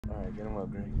Alright, get him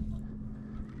up, Greg.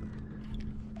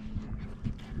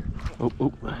 Oh,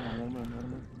 oh. Let him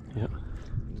in. Yeah.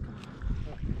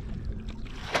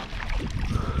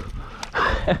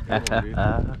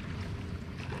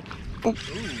 Ooh,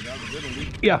 that was a good one,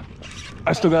 dude. Yeah,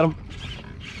 I still got him.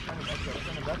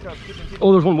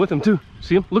 Oh, there's one with him too.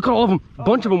 See him? Look at all of them. A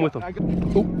bunch of them with him.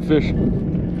 Oh, fish.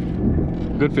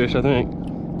 Good fish, I think.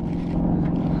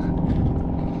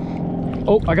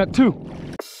 Oh, I got two.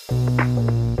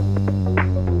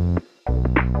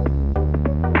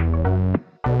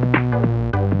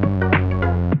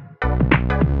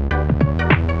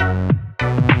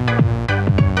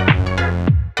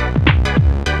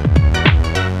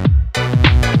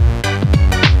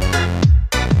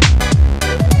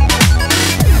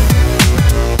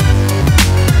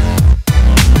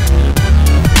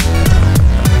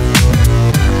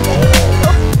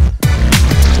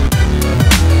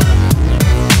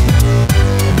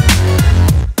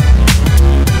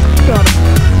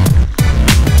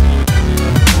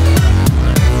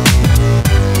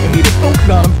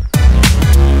 Got him.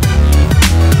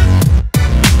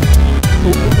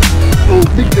 Oh,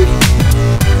 big fish.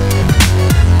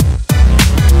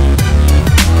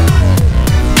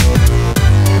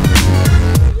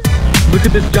 Look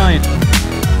at this giant.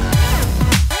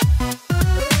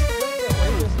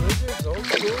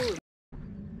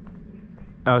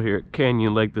 Out here at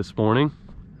Canyon Lake this morning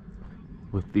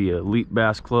with the Elite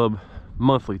Bass Club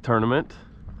monthly tournament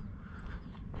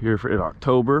here in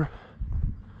October.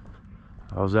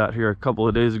 I was out here a couple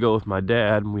of days ago with my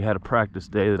dad, and we had a practice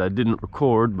day that I didn't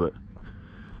record, but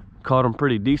caught them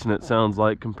pretty decent, it sounds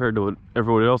like, compared to what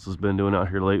everybody else has been doing out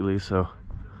here lately. So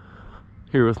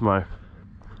here with my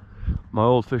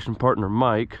old fishing partner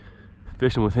Mike,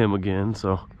 fishing with him again.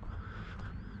 So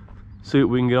see what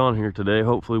we can get on here today,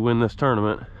 hopefully win this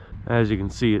tournament. As you can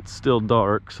see, it's still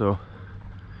dark, so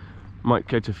might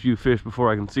catch a few fish before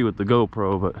I can see with the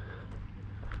GoPro, but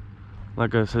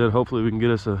like I said, hopefully we can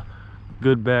get us a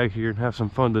good bag here and have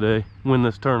some fun today, win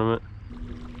this tournament.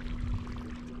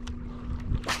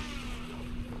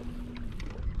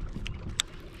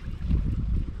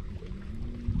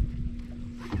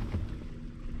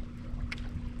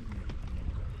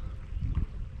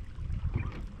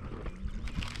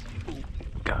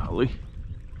 Golly,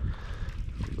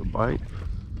 there's a bite.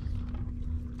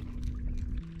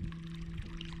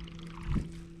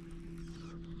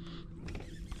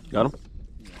 Got him.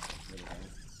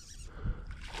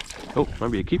 Oh,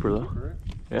 might be a keeper though.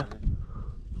 Yeah.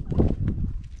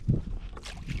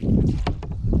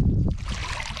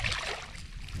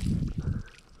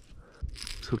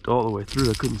 It's hooked all the way through.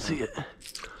 I couldn't see it.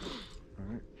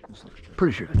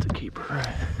 Pretty sure that's a keeper.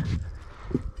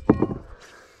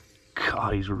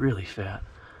 God, he's really fat.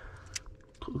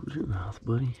 Close your mouth,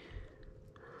 buddy.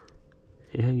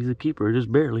 Yeah, he's a keeper. Just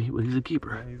barely, but he's a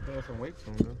keeper. Yeah, he's got some weight to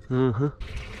him, though. Uh-huh.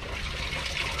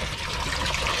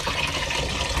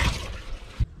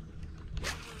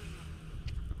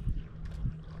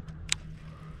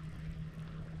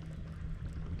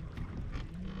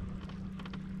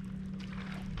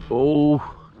 Oh,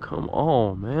 come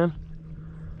on, man.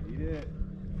 Eat it.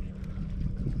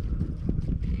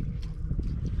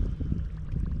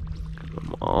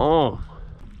 Come on.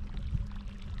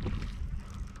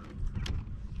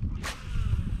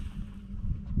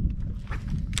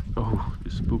 Oh,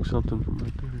 just spooked something from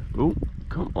right there. Oh,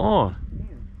 come on.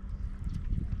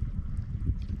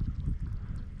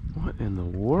 What in the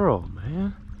world,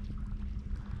 man?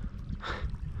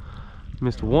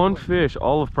 Missed one fish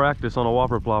all of practice on a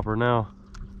whopper plopper now.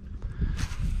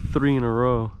 3 in a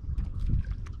row.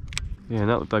 Yeah, and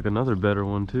that looked like another better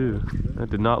one too.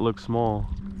 That did not look small.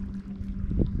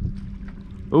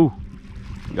 Oh,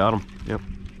 got him. Yep.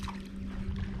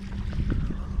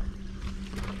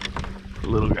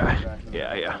 Little guy.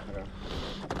 Yeah, yeah.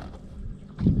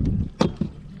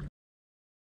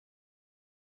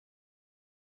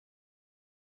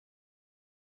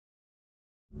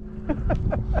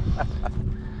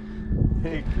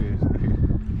 Big fish.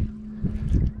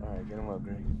 Alright, get him up,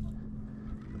 Greg.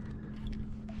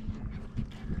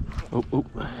 Oh, oh.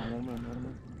 Let him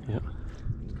in. Yep.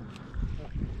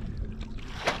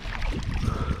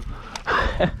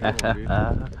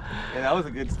 Yeah, that was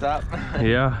a good stop.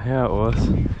 Yeah, it was.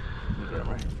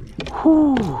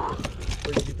 Whew.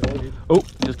 Oh,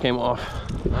 just came off.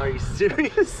 Are you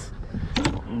serious?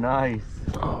 Nice.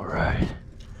 All right.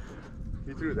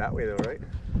 You threw it that way though, right?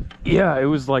 Yeah, it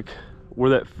was like where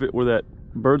that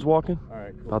bird's walking. All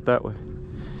right, cool. About that way.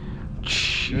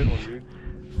 Good one, dude.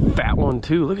 Fat one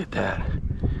too. Look at that.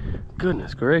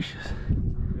 Goodness gracious.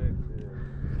 Good.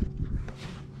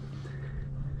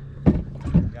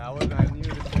 Yeah, I knew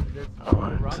it.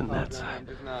 decent that side.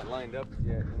 Just not lined up yet,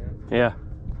 you know? Yeah.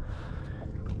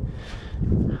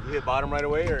 You hit bottom right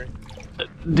away, or?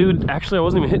 Dude, actually, I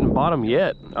wasn't even hitting bottom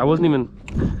yet. I wasn't even.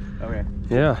 Okay.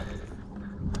 Yeah.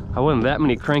 I wasn't that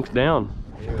many cranks down.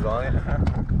 He was on it.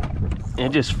 It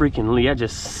just freaking, I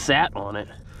just sat on it.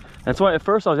 That's why at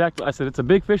first I said it's a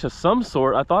big fish of some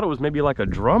sort. I thought it was maybe like a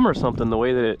drum or something, the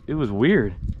way that it was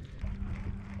weird.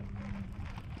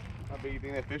 How big do you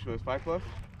think that fish was? 5+?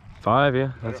 5,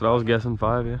 yeah. That's what I was guessing,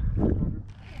 5, yeah.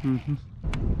 Mm-hmm.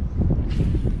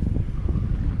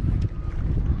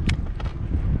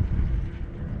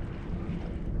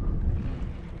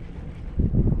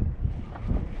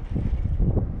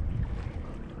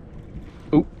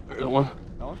 Oop, that one.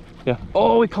 That one? Yeah.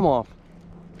 Oh, he come off.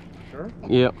 Sure?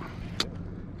 Yep.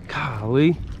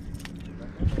 Golly.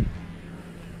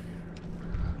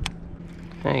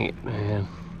 Dang it, man.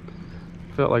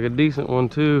 Felt like a decent one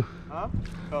too. Huh?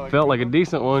 Felt like a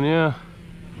decent one, yeah.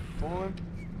 Pulling?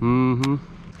 Mm-hmm.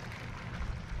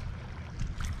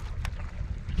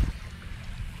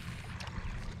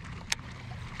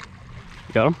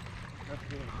 Got him? That's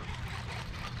good.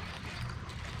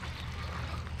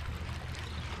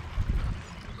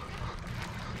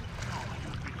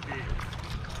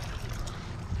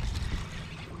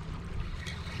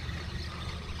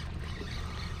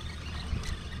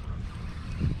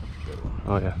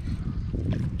 Oh yeah.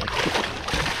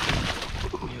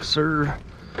 Yes, sir.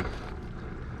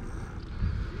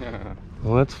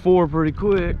 Well, that's 4 pretty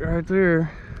quick right there.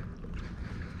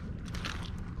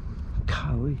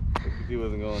 Golly. He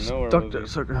wasn't going nowhere. Stuck that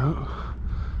sucker, huh?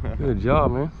 Good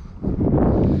job, man.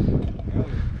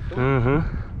 Uh-huh.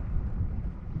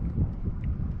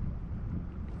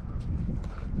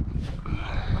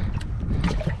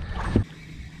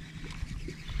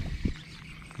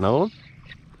 Another one?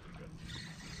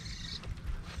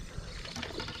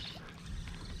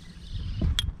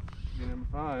 Number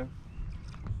 5.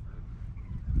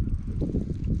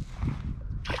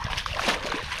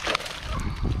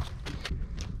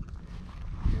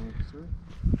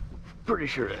 Pretty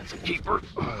sure that's a keeper.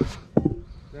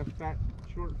 That fat,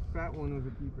 short, fat one was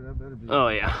a keeper. That better be. Oh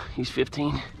yeah, he's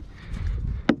 15.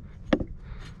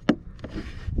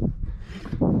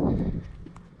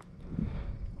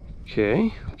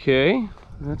 Okay, okay,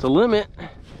 that's a limit.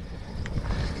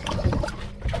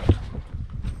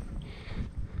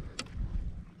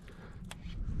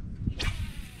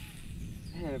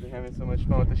 Man, I've been having so much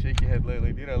fun with the shaky head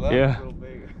lately, dude. I love it. So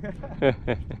big.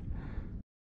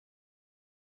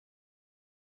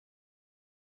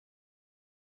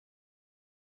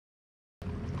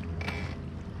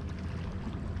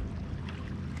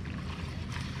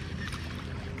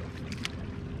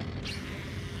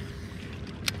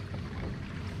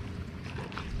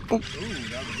 Oh. Ooh,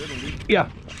 that was a good one, dude. Yeah,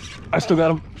 I still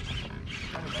got him.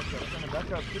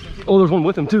 Oh, there's one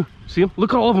with him too. See him?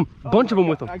 Look at all of them. Bunch of them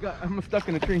with him. I'm stuck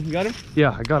in a tree. You got him?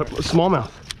 Yeah, I got him. Smallmouth.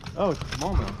 Oh, it's a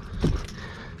smallmouth.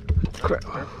 Crap.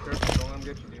 Careful, don't let him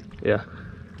get you, dude. Yeah.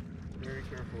 Very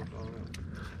careful with all that.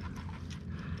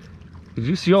 Did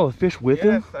you see all the fish with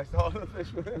him? Yes, I saw the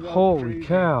fish with him. Holy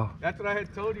cow. That's what I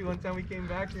had told you one time we came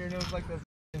back here, and it was like this.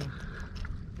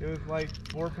 It was like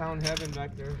 4-pound heaven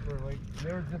back there for like,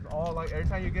 they were just all like, every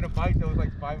time you get a bite, there was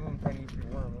like 5 of them trying to eat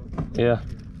your worm. Yeah.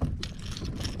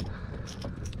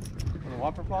 And a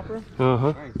whopper plopper?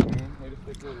 Uh-huh. Nice, man. Way to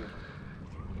stick with it.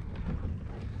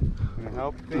 Gonna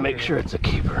help? Make sure it's a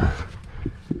keeper.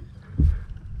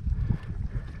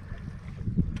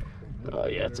 Oh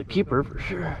yeah, it's a keeper for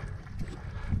sure.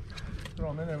 Throw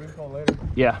them in there, we can call later.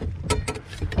 Yeah.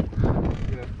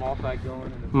 Get a small pack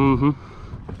going. And Mm-hmm.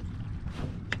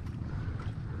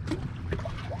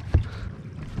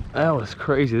 That was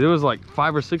crazy. There was like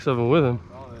 5 or 6 of them with him.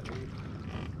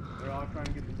 they're all trying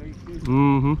to get the bait too.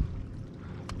 Mm-hmm.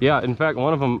 Yeah, in fact,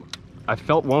 one of them, I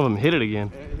felt one of them hit it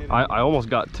again. I almost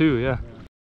got 2, yeah.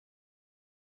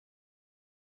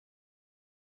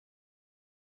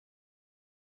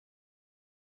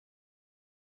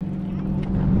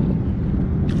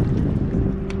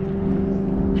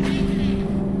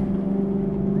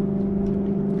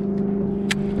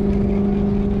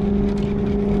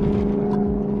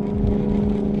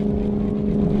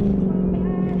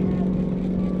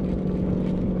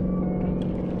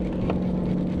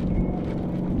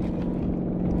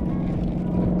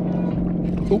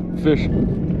 Oh, fish.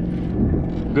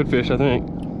 Good fish, I think.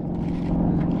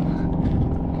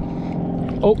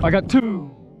 Oh, I got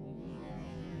 2.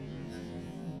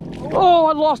 Oh,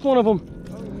 I lost one of them.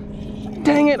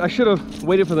 Dang it, I should have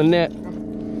waited for the net.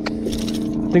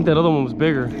 I think that other one was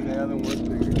bigger.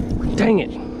 Dang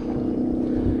it.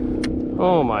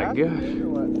 Oh my gosh.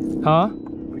 Huh?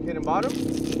 We hitting bottom?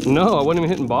 No, I wasn't even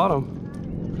hitting bottom.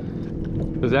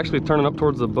 It was actually turning up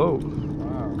towards the boat.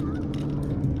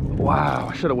 Wow,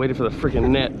 I should have waited for the freaking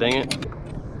net, dang it.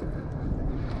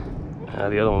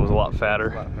 The other one was a lot fatter.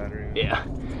 A lot fatter, Yeah.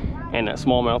 And that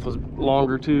smallmouth was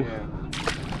longer too.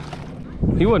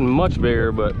 Yeah. He wasn't much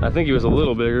bigger, but I think he was a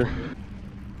little bigger.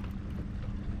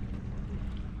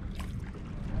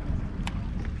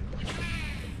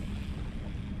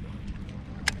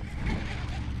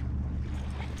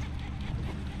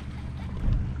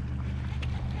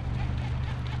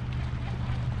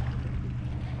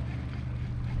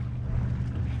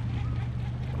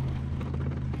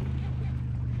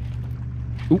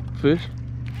 Oop, fish.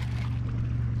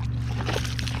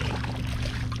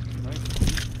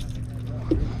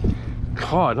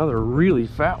 God, another really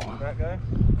fat one. That guy?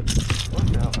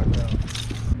 Watch out, watch out.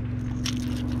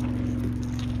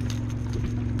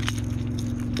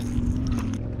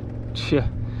 Yeah,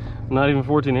 not even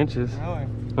 14 inches.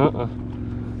 Really?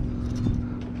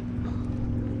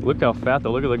 Look how fat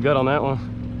though. Look at the gut on that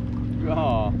one.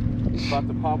 Oh, about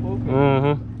to pop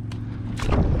open.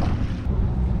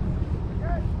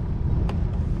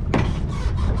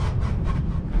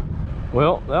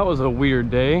 Well, that was a weird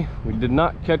day. We did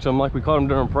not catch them like we caught them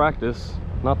during practice.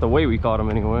 Not the way we caught them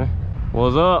anyway.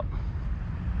 What's up?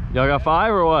 Y'all got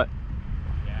 5 or what?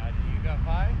 Yeah, you got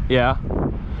 5? Yeah. You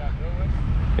got good ones?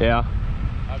 Yeah.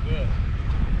 How good?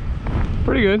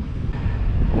 Pretty good.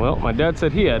 Well, my dad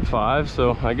said he had 5,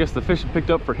 so I guess the fish had picked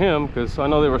up for him because I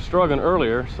know they were struggling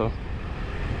earlier, so.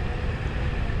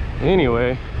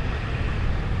 Anyway,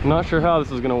 not sure how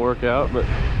this is gonna work out, but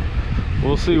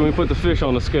we'll see when we put the fish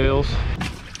on the scales.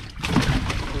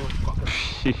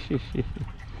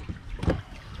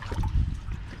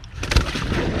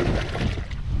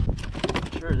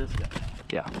 Sure, this guy.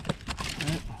 Yeah.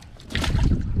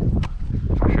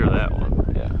 For sure that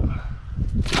one, yeah.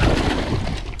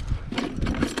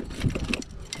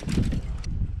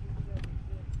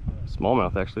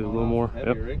 Smallmouth actually a little more. Heavy,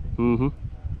 Yep. right? Mm-hmm.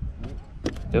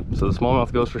 Yep, so the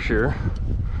smallmouth goes for sure.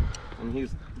 And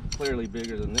he's clearly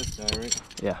bigger than this guy, right?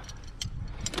 Yeah.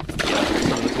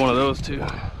 So it's one of those two.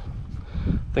 I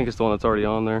think it's the one that's already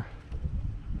on there.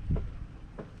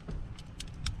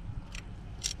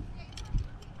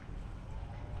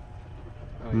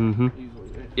 Oh, yeah. Mm-hmm. Easily,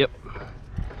 right? Yep.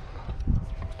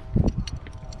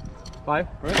 5,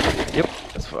 right? Yep,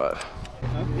 that's 5.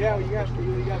 Yeah, you got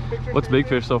pictures. What's big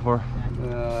fish so far?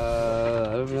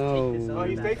 I don't know. Oh,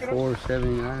 he's taking them?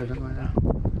 479 or something like that.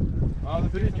 Oh,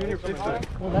 the junior fish tank.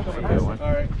 Well, that's a good one.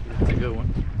 All right. That's a good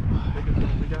one.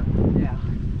 Yeah.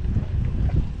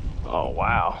 Oh,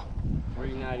 wow.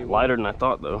 391. Lighter than I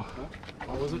thought though.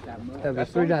 Yeah, but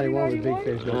 391 was big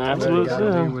fish. though. That's Somebody what it got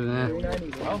said. bigger than that.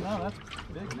 Oh, no, that's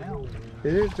big now.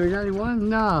 Is it 391?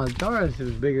 No, Taurus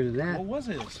was bigger than that. What was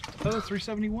it? I thought it was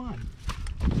 371.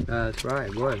 That's right,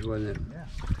 it was, wasn't it?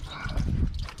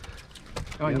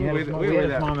 Oh, Yeah, we we had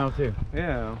a smallmouth too.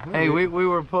 Yeah. Hey, we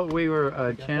were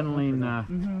channeling. How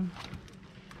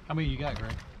many you got,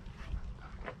 Greg?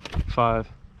 5.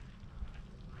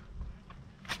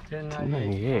 1098.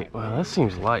 98. Wow, that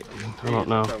seems light. I don't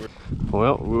know.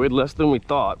 Well, we weighed less than we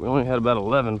thought. We only had about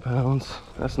 11 pounds.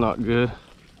 That's not good.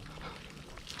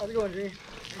 How's it going, G?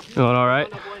 Doing all right?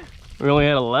 We only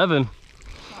had 11. Not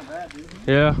bad, dude.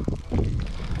 Yeah.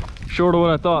 Short of what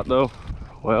I thought though.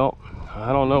 Well,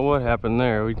 I don't know what happened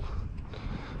there. We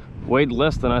weighed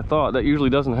less than I thought. That usually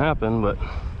doesn't happen, but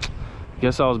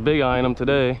guess I was big eyeing them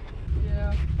today.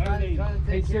 Yeah.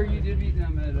 Hey, sir, you did beat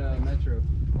them at Metro.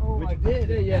 Oh, I did.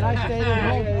 Yeah, and I stayed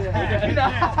at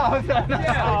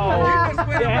home.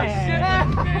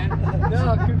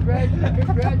 No,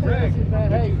 congratulations,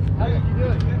 man. Hey, how did you do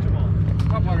it?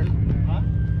 Top water. Huh?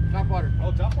 Top water.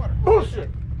 Oh, top water. Bullshit.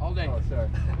 All day. Oh, sorry.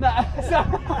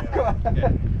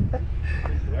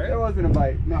 There wasn't a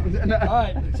bite. No. All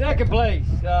right, second place.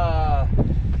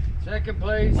 Second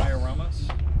place. Maya Ramos.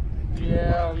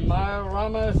 Yeah, Maya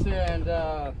Ramos and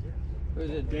who's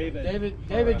it?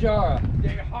 David Jara.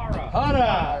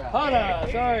 Hara.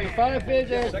 Sorry, 5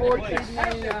 fish and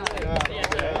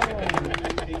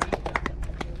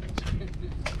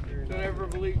 14.99. Don't ever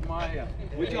believe Maya.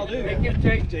 What'd y'all do? Make him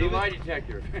take the lie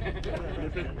detector.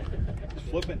 He's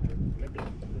flipping.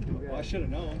 Well, I should have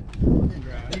known.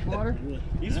 Deep water?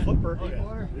 He's a flipper. Deep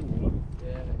water?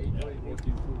 Yeah,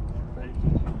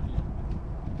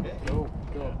 8.24. Go.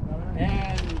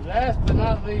 And last but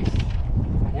not least,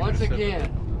 once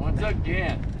again,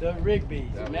 the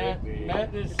Rigby's. Matt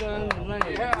and his son, Lane.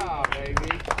 Yeah, baby.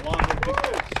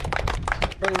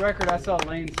 For the record, I saw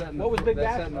Lane setting. What was Big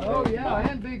Bass? Oh yeah,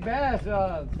 and Big Bass,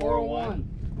 401.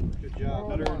 Good job.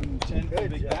 110 for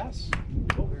Big Bass.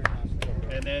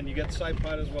 And then you get the side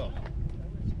pot as well.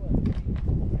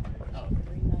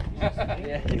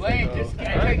 Lane, just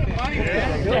take the money,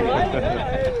 man.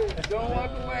 Don't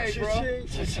walk away, bro.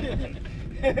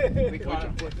 We caught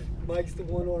him flipping. Mike's the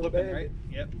one on Flipping, bag. right?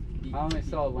 Yep. I only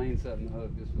saw Lane setting the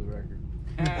hook, just for the record.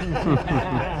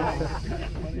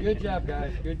 Good job,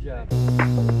 guys. Good job.